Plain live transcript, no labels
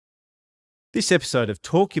This episode of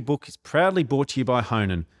Talk Your Book is proudly brought to you by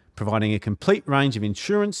Honan, providing a complete range of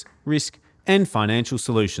insurance, risk and financial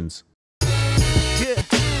solutions.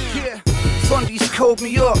 Fundies called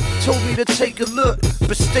me up, told me to take a look,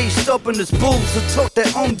 but stay stubborn as bulls and talk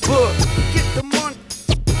their own book. Get the money,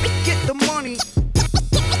 get the money,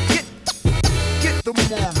 get the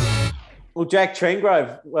money. Well, Jack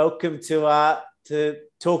Trengove, welcome to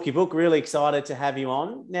Talk Your Book. Really excited to have you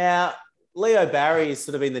on. Now, Leo Barry has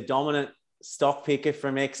sort of been the dominant stock picker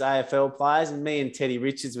from ex-AFL players, and me and Teddy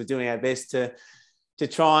Richards were doing our best to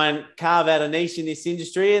try and carve out a niche in this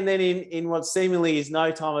industry. And then in what seemingly is no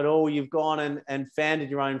time at all, you've gone and founded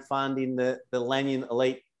your own fund in the Lanyon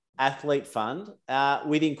Elite Athlete Fund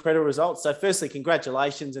with incredible results. So firstly,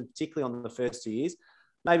 congratulations, and particularly on the first 2 years.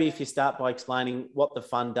 Maybe if you start by explaining what the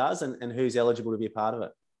fund does and who's eligible to be a part of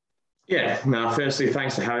it. Yeah, no, firstly,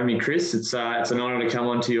 thanks for having me, Chris. It's an honour to come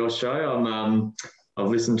onto your show. I've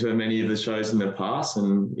listened to many of the shows in the past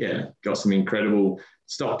and, got some incredible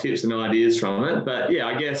stock tips and ideas from it. But,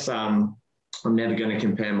 I guess I'm never going to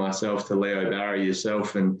compare myself to Leo Barry,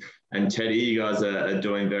 yourself and Teddy. You guys are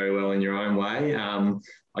doing very well in your own way.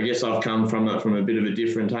 I guess I've come from a bit of a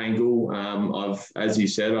different angle. As you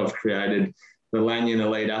said, I've created the Lanyon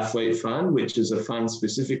Elite Athlete Fund, which is a fund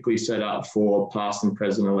specifically set up for past and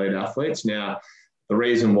present elite athletes. Now, the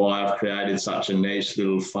reason why I've created such a niche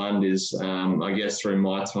little fund is, I guess, through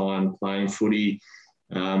my time playing footy,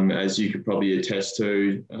 as you could probably attest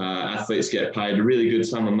to, athletes get paid a really good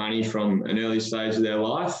sum of money from an early stage of their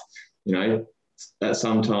life. You know, that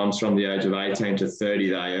sometimes from the age of 18 to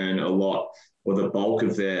 30, they earn a lot or the bulk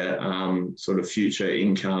of their sort of future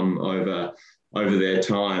income over their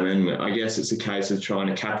time. And I guess it's a case of trying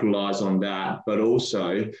to capitalise on that, but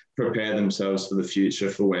also prepare themselves for the future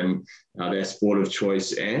for when their sport of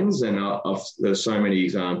choice ends. And there's so many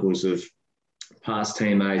examples of past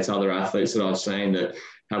teammates, other athletes that I've seen that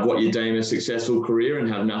have what you deem a successful career and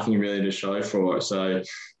have nothing really to show for it. So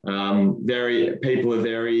and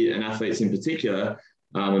athletes in particular,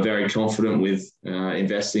 are very confident with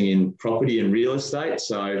investing in property and real estate.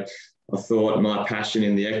 So I thought my passion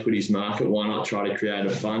in the equities market, why not try to create a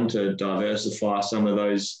fund to diversify some of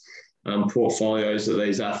those portfolios that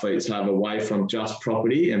these athletes have away from just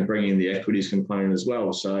property and bring in the equities component as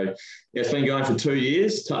well. So it's been going for 2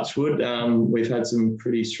 years, touch wood. We've had some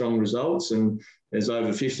pretty strong results, and there's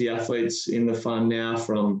over 50 athletes in the fund now,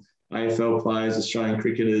 from AFL players, Australian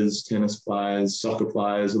cricketers, tennis players, soccer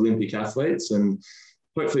players, Olympic athletes, and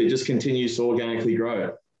hopefully it just continues to organically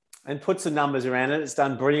grow. And put some numbers around it. It's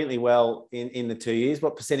done brilliantly well in the 2 years.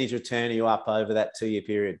 What percentage return are you up over that 2 year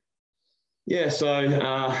period? Yeah, so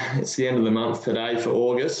it's the end of the month today for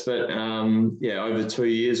August, but over 2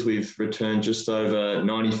 years we've returned just over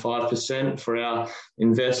 95% for our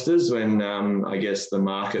investors, when I guess the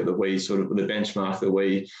market that we the benchmark that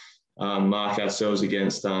we mark ourselves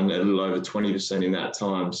against done a little over 20% in that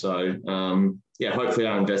time. So hopefully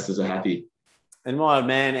our investors are happy. And my old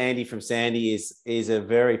man, Andy from Sandy, is a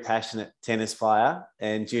very passionate tennis player,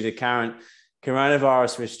 and due to current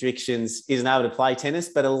coronavirus restrictions, isn't able to play tennis,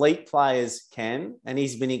 but elite players can. And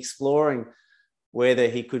he's been exploring whether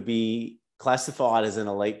he could be classified as an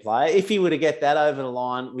elite player. If he were to get that over the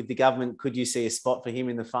line with the government, could you see a spot for him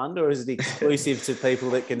in the fund, or is it exclusive to people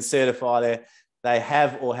that can certify they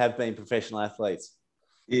have or have been professional athletes?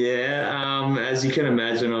 Yeah, as you can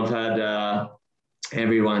imagine, I've had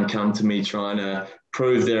everyone come to me trying to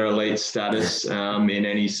prove their elite status in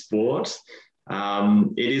any sport.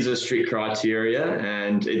 It is a strict criteria,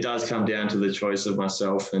 and it does come down to the choice of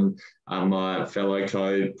myself and my fellow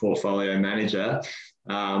co-portfolio manager.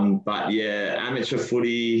 Amateur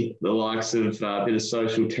footy, the likes of a bit of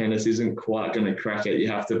social tennis, isn't quite going to crack it. You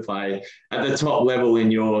have to play at the top level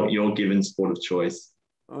in your given sport of choice.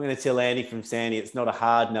 I'm going to tell Andy from Sandy it's not a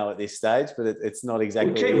hard no at this stage, but it's not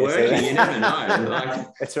exactly. Well, keep working. You never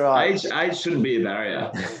know. That's right. Age shouldn't be a barrier.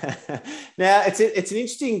 Now, it's an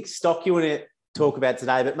interesting stock you want to talk about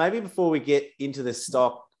today, but maybe before we get into the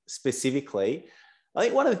stock specifically, I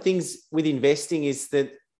think one of the things with investing is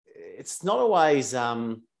that it's not always.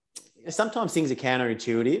 Sometimes things are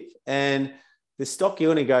counterintuitive, and the stock you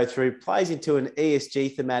want to go through plays into an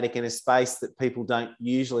ESG thematic in a space that people don't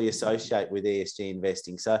usually associate with ESG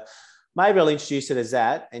investing. So maybe I'll introduce it as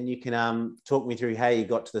that, and you can talk me through how you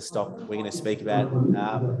got to the stock we're going to speak about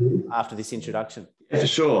after this introduction. Yeah, for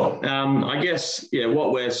sure. I guess,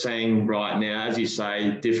 what we're seeing right now, as you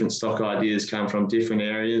say, different stock ideas come from different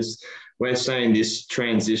areas. We're seeing this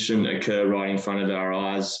transition occur right in front of our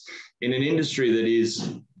eyes in an industry that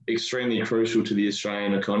is extremely crucial to the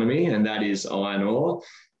Australian economy, and that is iron ore.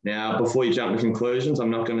 Now, before you jump to conclusions, I'm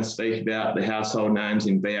not going to speak about the household names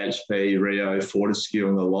in BHP, Rio, Fortescue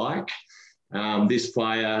and the like. This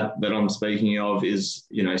player that I'm speaking of is,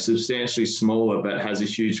 substantially smaller, but has a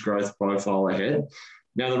huge growth profile ahead.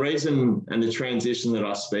 Now, the reason and the transition that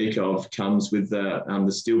I speak of comes with the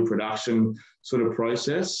steel production sort of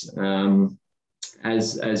process.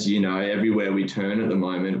 As you know, everywhere we turn at the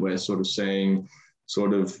moment, we're sort of seeing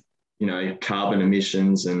carbon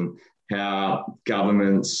emissions and how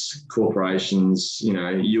governments, corporations,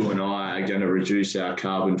 you and I are going to reduce our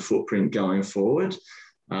carbon footprint going forward.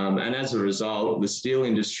 And as a result, the steel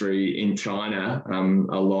industry in China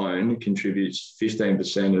alone contributes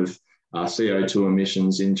 15% of CO2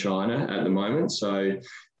 emissions in China at the moment. So,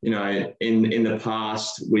 in the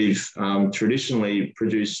past, we've traditionally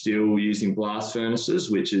produced steel using blast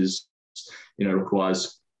furnaces, which is,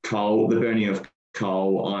 requires coal, the burning of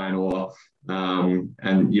coal, iron ore,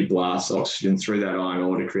 and you blast oxygen through that iron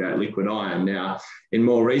ore to create liquid iron. Now, in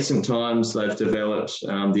more recent times, they've developed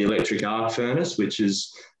the electric arc furnace, which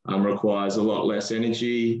requires a lot less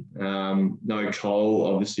energy, no coal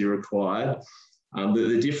obviously required.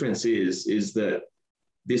 The difference is that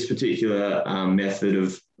this particular method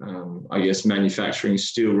of, manufacturing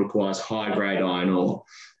steel requires high-grade iron ore.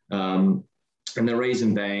 And the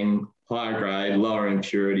reason being, higher grade, lower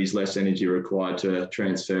impurities, less energy required to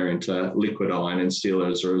transfer into liquid iron and steel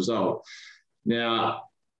as a result. Now,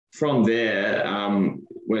 from there,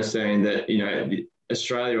 we're seeing that,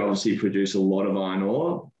 Australia obviously produce a lot of iron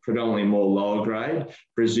ore, predominantly more lower grade.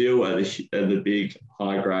 Brazil are the big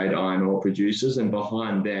high grade iron ore producers, and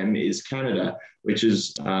behind them is Canada, which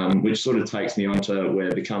sort of takes me on to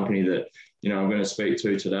where the company that I'm going to speak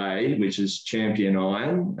to today, which is Champion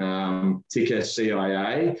Iron, ticker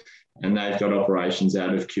CIA, and they've got operations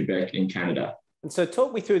out of Quebec in Canada. And so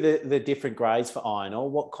talk me through the different grades for iron ore.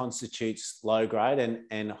 What constitutes low grade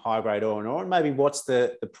and high grade iron ore? And maybe what's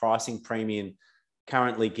the pricing premium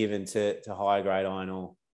currently given to higher grade iron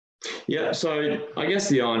ore? Yeah, so I guess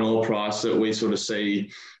the iron ore price that we sort of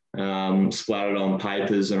see splattered on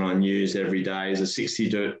papers and on news every day is a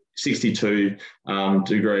 62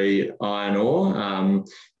 degree iron ore.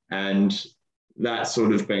 And that's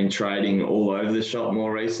sort of been trading all over the shop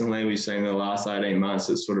more recently. We've seen in the last 18 months,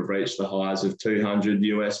 it's sort of reached the highs of 200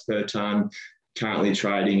 US per tonne, currently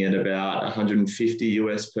trading at about 150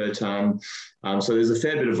 US per tonne. So there's a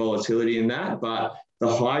fair bit of volatility in that, but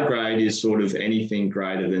the high grade is sort of anything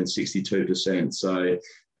greater than 62%. So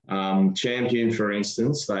Champion, for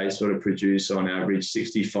instance, they sort of produce on average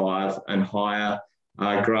 65 and higher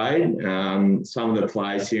grade. Some of the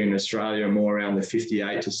plays here in Australia are more around the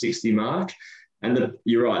 58 to 60 mark. And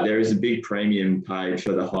you're right, there is a big premium paid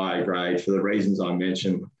for the higher grade for the reasons I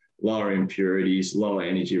mentioned: lower impurities, lower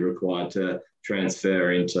energy required to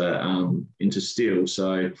transfer into steel.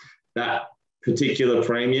 So that particular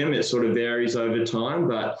premium, it sort of varies over time,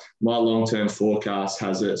 but my long-term forecast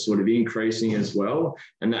has it sort of increasing as well.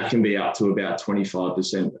 And that can be up to about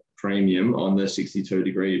 25% premium on the 62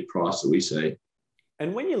 degree price that we see.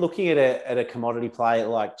 And when you're looking at a commodity play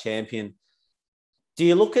like Champion, do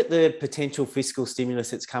you look at the potential fiscal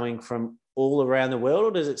stimulus that's coming from all around the world,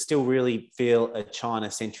 or does it still really feel a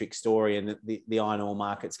China-centric story and that the iron ore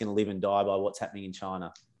market's going to live and die by what's happening in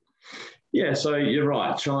China? Yeah, so you're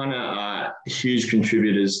right. China are huge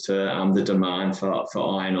contributors to the demand for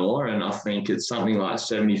iron ore, and I think it's something like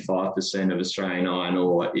 75% of Australian iron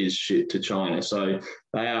ore is shipped to China. So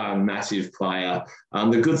they are a massive player.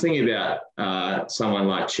 The good thing about someone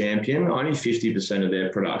like Champion, only 50% of their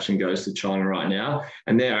production goes to China right now,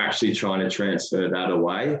 and they're actually trying to transfer that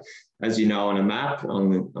away. As you know, on a map,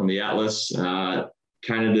 on the atlas,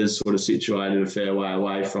 Canada's sort of situated a fair way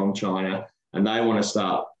away from China, and they want to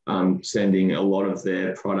start sending a lot of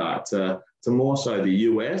their product to more so the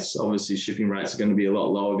US. Obviously, shipping rates are going to be a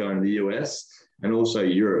lot lower going to the US, and also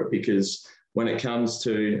Europe, because when it comes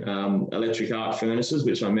to electric arc furnaces,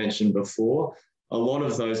 which I mentioned before, a lot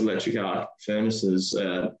of those electric arc furnaces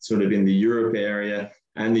are sort of in the Europe area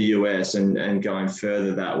and the US and going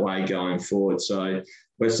further that way going forward. So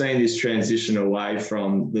we're seeing this transition away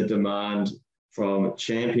from the demand from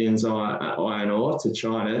Champion's iron ore to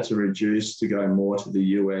China to reduce, to go more to the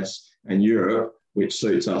US and Europe, which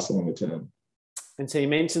suits us longer term. And so you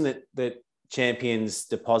mentioned that Champion's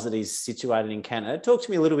deposit is situated in Canada. Talk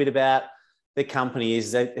to me a little bit about the company.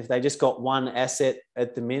 Is that if they just got one asset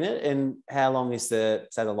at the minute, and how long is the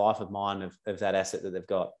life of mine of that asset that they've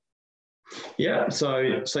got? Yeah,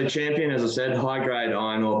 so Champion, as I said, high-grade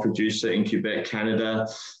iron ore producer in Quebec, Canada.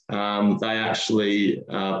 They actually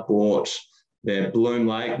bought their Bloom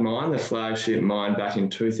Lake mine, the flagship mine back in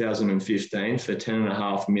 2015 for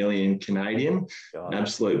 10.5 million Canadian, an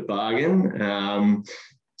absolute bargain.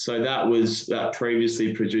 So that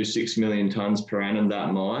previously produced 6 million tonnes per annum,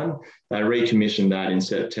 that mine. They recommissioned that in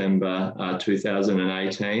September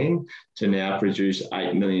 2018 to now produce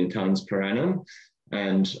 8 million tonnes per annum.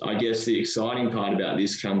 And I guess the exciting part about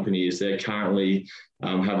this company is they're currently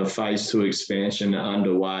have a phase 2 expansion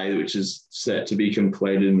underway, which is set to be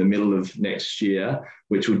completed in the middle of next year,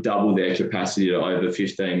 which will double their capacity to over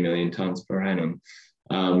 15 million tonnes per annum.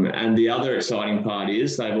 And the other exciting part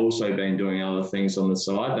is they've also been doing other things on the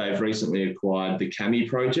side. They've recently acquired the Cami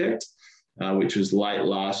project, which was late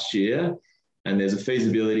last year. And there's a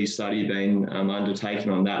feasibility study being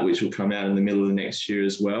undertaken on that, which will come out in the middle of next year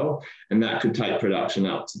as well. And that could take production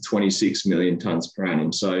up to 26 million tonnes per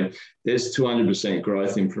annum. So there's 200%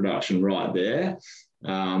 growth in production right there.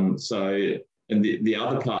 And the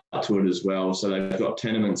other part to it as well, so they've got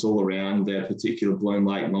tenements all around their particular Bloom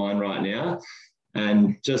Lake mine right now.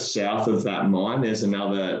 And just south of that mine, there's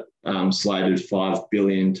another slated 5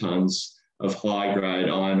 billion tonnes of high-grade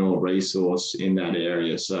iron ore resource in that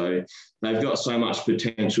area. So they've got so much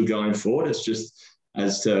potential going forward. It's just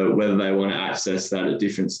as to whether they want to access that at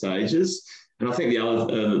different stages. And I think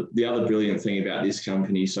the other brilliant thing about this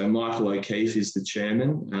company, so Michael O'Keefe is the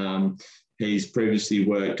chairman. He's previously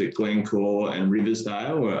worked at Glencore and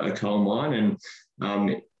Riversdale, a coal mine,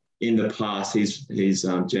 and in the past, he's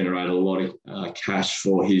generated a lot of cash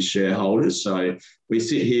for his shareholders. So we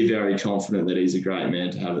sit here very confident that he's a great man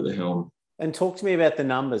to have at the helm. And talk to me about the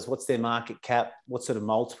numbers. What's their market cap? What sort of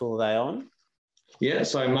multiple are they on? Yeah,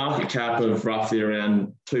 so market cap of roughly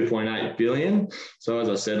around 2.8 billion. So as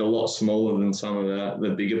I said, a lot smaller than some of the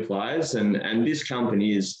bigger players. And this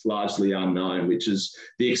company is largely unknown, which is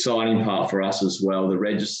the exciting part for us as well. The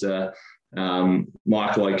register,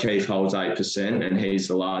 Michael O'Keefe holds 8% and he's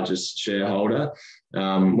the largest shareholder.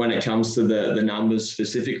 When it comes to the numbers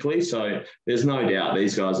specifically, so there's no doubt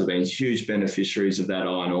these guys have been huge beneficiaries of that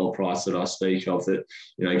iron ore price that I speak of, that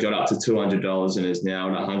got up to $200 and is now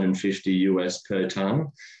at 150 US per tonne.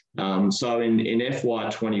 So in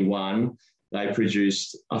FY21, they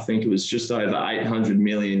produced, I think it was just over $800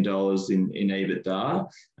 million in EBITDA,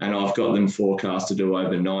 and I've got them forecast to do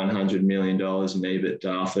over $900 million in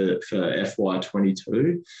EBITDA for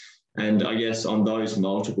FY22. And I guess on those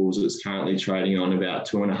multiples, it's currently trading on about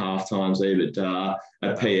 2.5 times EBITDA,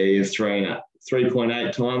 a PE of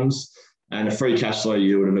 3.8 times, and a free cash flow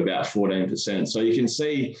yield of about 14%. So you can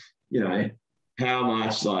see, how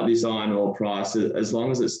much like this iron ore price, as long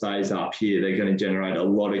as it stays up here, they're going to generate a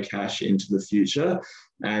lot of cash into the future.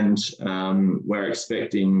 And we're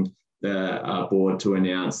expecting the board to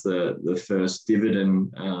announce the first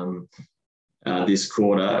dividend this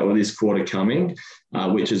quarter coming,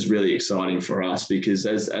 which is really exciting for us because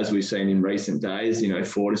as we've seen in recent days,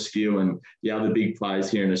 Fortescue and the other big players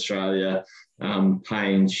here in Australia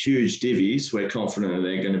paying huge divvies. We're confident that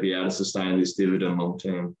they're going to be able to sustain this dividend long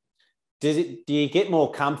term. Do you get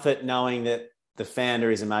more comfort knowing that the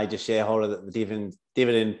founder is a major shareholder, that the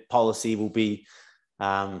dividend policy will be,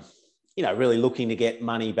 really looking to get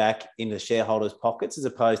money back into shareholders' pockets, as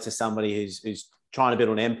opposed to somebody who's trying to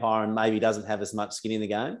build an empire and maybe doesn't have as much skin in the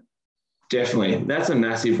game? Definitely. That's a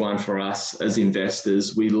massive one for us as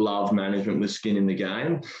investors. We love management with skin in the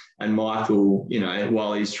game. And Michael,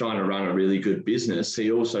 while he's trying to run a really good business,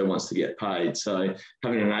 he also wants to get paid. So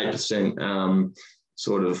having an 8%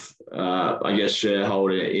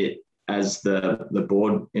 shareholder as the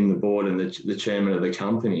board and the chairman of the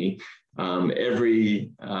company,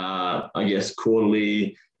 every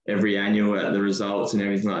quarterly, every annual at the results and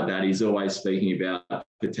everything like that, he's always speaking about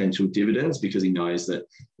potential dividends because he knows that,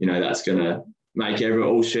 that's going to make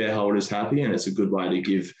all shareholders happy, and it's a good way to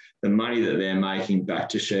give the money that they're making back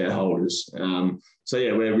to shareholders.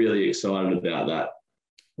 We're really excited about that.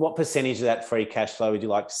 What percentage of that free cash flow would you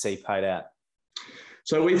like to see paid out?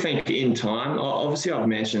 So we think in time, obviously I've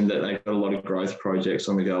mentioned that they've got a lot of growth projects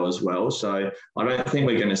on the go as well. So I don't think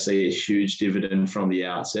we're going to see a huge dividend from the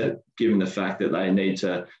outset, given the fact that they need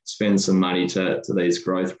to spend some money to these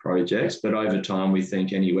growth projects. But over time, we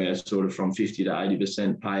think anywhere sort of from 50 to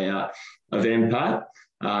 80% payout of NPAT,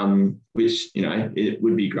 which, it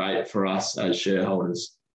would be great for us as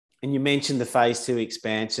shareholders. And you mentioned the phase 2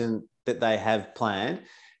 expansion that they have planned.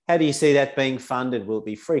 How do you see that being funded? Will it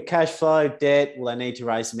be free cash flow, debt? Will they need to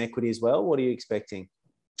raise some equity as well? What are you expecting?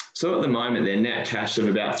 So at the moment, they're net cash of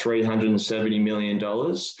about $370 million,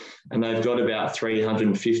 and they've got about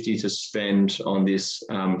 $350 to spend on this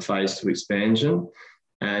phase 2 expansion.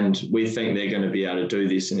 And we think they're going to be able to do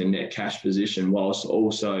this in a net cash position whilst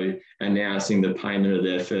also announcing the payment of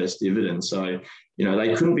their first dividend. So,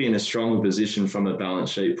 they couldn't be in a stronger position from a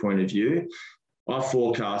balance sheet point of view. I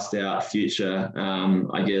forecast out future,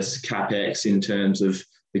 CapEx in terms of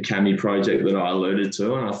the Cami project that I alluded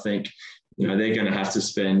to. And I think, they're going to have to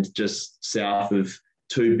spend just south of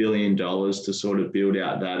 $2 billion to sort of build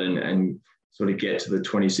out that and sort of get to the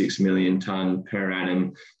 26 million tonne per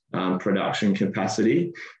annum production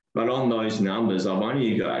capacity. But on those numbers, I've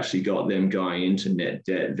only actually got them going into net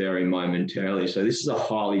debt very momentarily. So this is a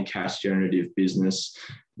highly cash generative business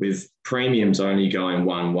with premiums only going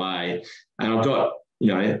one way. And I've got,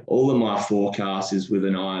 all of my forecasts is with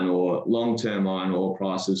an long-term iron ore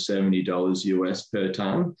price of $70 US per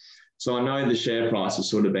tonne. So I know the share price has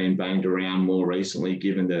sort of been banged around more recently,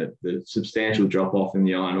 given the substantial drop off in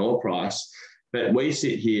the iron ore price. But we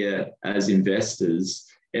sit here as investors.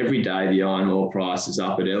 Every day, the iron ore price is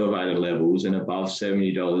up at elevated levels and above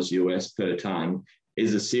 $70 US per tonne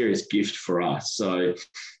is a serious gift for us. So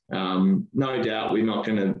no doubt we're not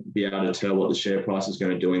going to be able to tell what the share price is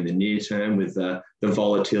going to do in the near term with the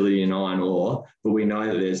volatility in iron ore, but we know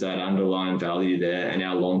that there's that underlying value there, and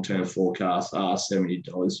our long-term forecasts are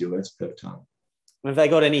 $70 US per tonne. Have they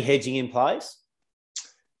got any hedging in place?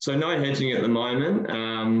 So no hedging at the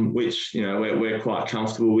moment, which, we're quite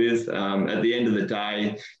comfortable with. At the end of the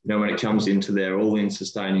day, when it comes into their all-in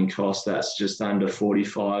sustaining cost, that's just under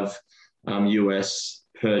 45 US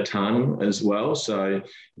per tonne as well. So,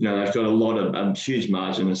 they've got a lot of huge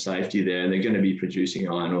margin of safety there, and they're going to be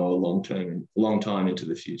producing iron ore long time into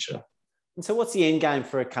the future. And so what's the end game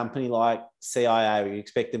for a company like CIA? Would you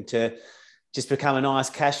expect them to just become a nice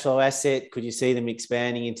cash flow asset? Could you see them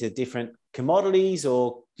expanding into different commodities,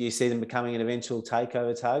 or do you see them becoming an eventual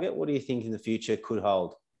takeover target? What do you think in the future could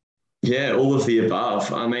hold? Yeah, all of the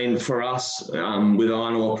above. I mean, for us, with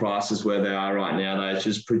iron ore prices where they are right now, they're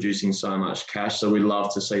just producing so much cash. So we'd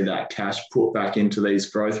love to see that cash put back into these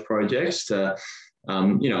growth projects to,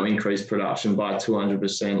 increase production by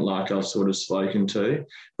 200%, like I've sort of spoken to.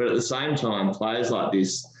 But at the same time, players like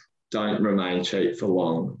this don't remain cheap for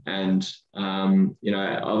long. And,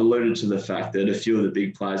 I've alluded to the fact that a few of the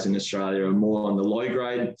big players in Australia are more on the low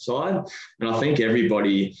grade side. And I think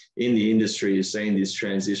everybody in the industry is seeing this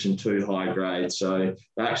transition to high grade. So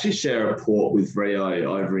they actually share a port with Rio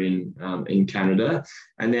over in Canada.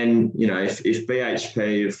 And then, if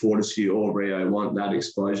BHP, Fortescue or Rio want that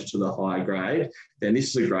exposure to the high grade, then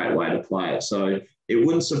this is a great way to play it. So it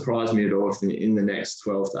wouldn't surprise me at all if in the next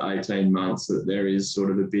 12 to 18 months that there is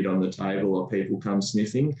sort of a bid on the table or people come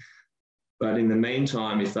sniffing. But in the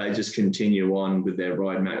meantime, if they just continue on with their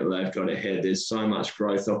roadmap that they've got ahead, there's so much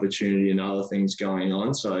growth opportunity and other things going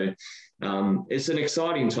on. So it's an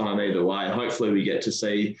exciting time either way. Hopefully we get to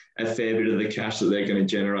see a fair bit of the cash that they're going to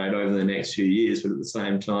generate over the next few years. But at the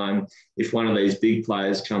same time, if one of these big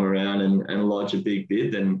players come around and lodge a big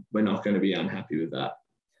bid, then we're not going to be unhappy with that.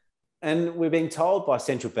 And we're being told by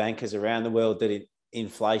central bankers around the world that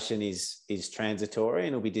inflation is transitory and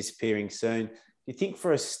it'll be disappearing soon. Do you think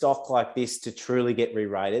for a stock like this to truly get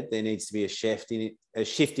re-rated, there needs to be a shift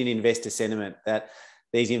in investor sentiment, that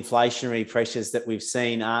these inflationary pressures that we've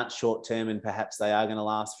seen aren't short-term and perhaps they are going to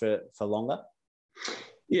last for longer?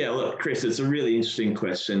 Yeah, look, Chris, it's a really interesting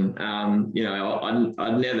question. I'd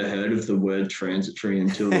never heard of the word transitory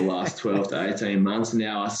until the last 12 to 18 months.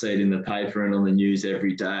 Now I see it in the paper and on the news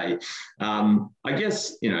every day. I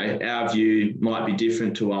guess, our view might be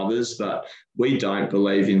different to others, but we don't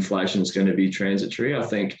believe inflation is going to be transitory. I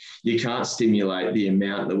think you can't stimulate the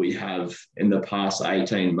amount that we have in the past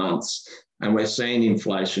 18 months. And we're seeing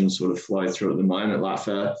inflation sort of flow through at the moment. Like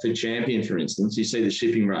for Champion, for instance, you see the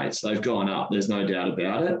shipping rates, they've gone up. There's no doubt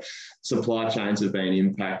about it. Supply chains have been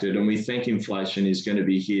impacted. And we think inflation is going to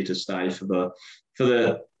be here to stay for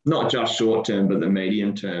the not just short term, but the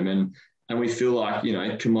medium term. And we feel like,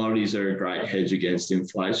 commodities are a great hedge against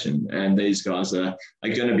inflation. And these guys are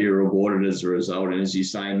going to be rewarded as a result. And as you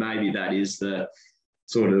say, maybe that is the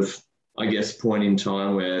sort of, point in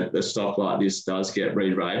time where the stock like this does get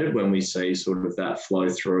re-rated, when we see sort of that flow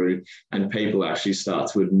through and people actually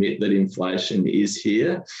start to admit that inflation is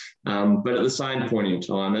here. But at the same point in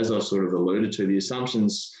time, as I sort of alluded to, the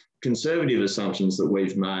conservative assumptions that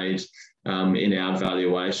we've made in our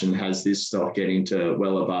valuation has this stock getting to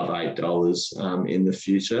well above $8 in the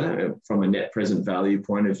future from a net present value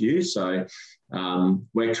point of view. So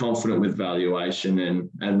we're confident with valuation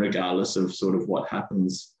and regardless of sort of what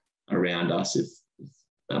happens around us, if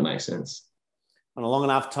that makes sense. on a long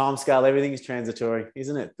enough time scale, everything is transitory,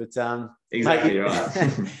 isn't it? But exactly mate,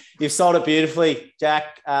 right. You've sold it beautifully,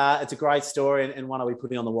 Jack. It's a great story and one I'll be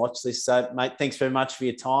putting on the watch list. So, mate, thanks very much for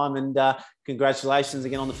your time and congratulations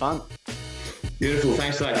again on the fund. Beautiful.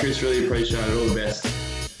 Thanks for that, Chris. Really appreciate it. All the best.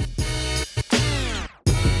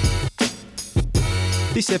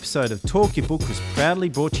 This episode of Talk Your Book was proudly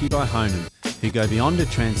brought to you by Honan, who go beyond a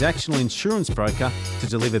transactional insurance broker to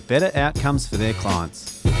deliver better outcomes for their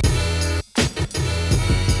clients.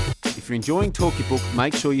 If you're enjoying Talk Your Book,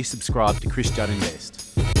 make sure you subscribe to Chris Judd Invest.